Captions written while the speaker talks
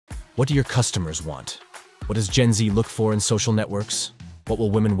What do your customers want? What does Gen Z look for in social networks? What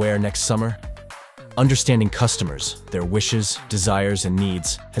will women wear next summer? Understanding customers, their wishes, desires, and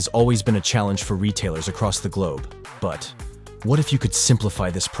needs has always been a challenge for retailers across the globe. But what if you could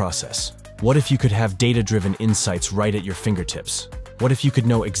simplify this process? What if you could have data-driven insights right at your fingertips? What if you could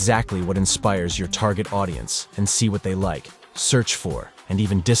know exactly what inspires your target audience and see what they like, search for, and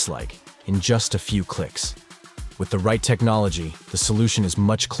even dislike in just a few clicks? With the right technology, the solution is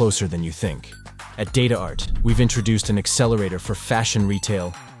much closer than you think. At DataArt, we've introduced an accelerator for fashion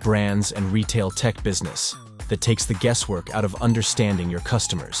retail, brands, and retail tech business that takes the guesswork out of understanding your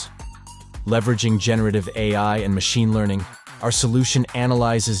customers. Leveraging generative AI and machine learning, our solution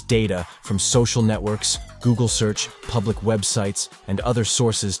analyzes data from social networks, Google search, public websites, and other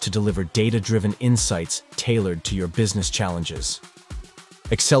sources to deliver data-driven insights tailored to your business challenges.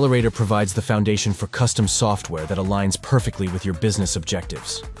 Accelerator provides the foundation for custom software that aligns perfectly with your business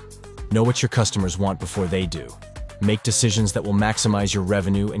objectives. Know what your customers want before they do. Make decisions that will maximize your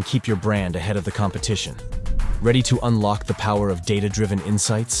revenue and keep your brand ahead of the competition. Ready to unlock the power of data-driven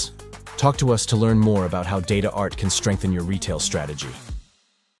insights? Talk to us to learn more about how DataArt can strengthen your retail strategy.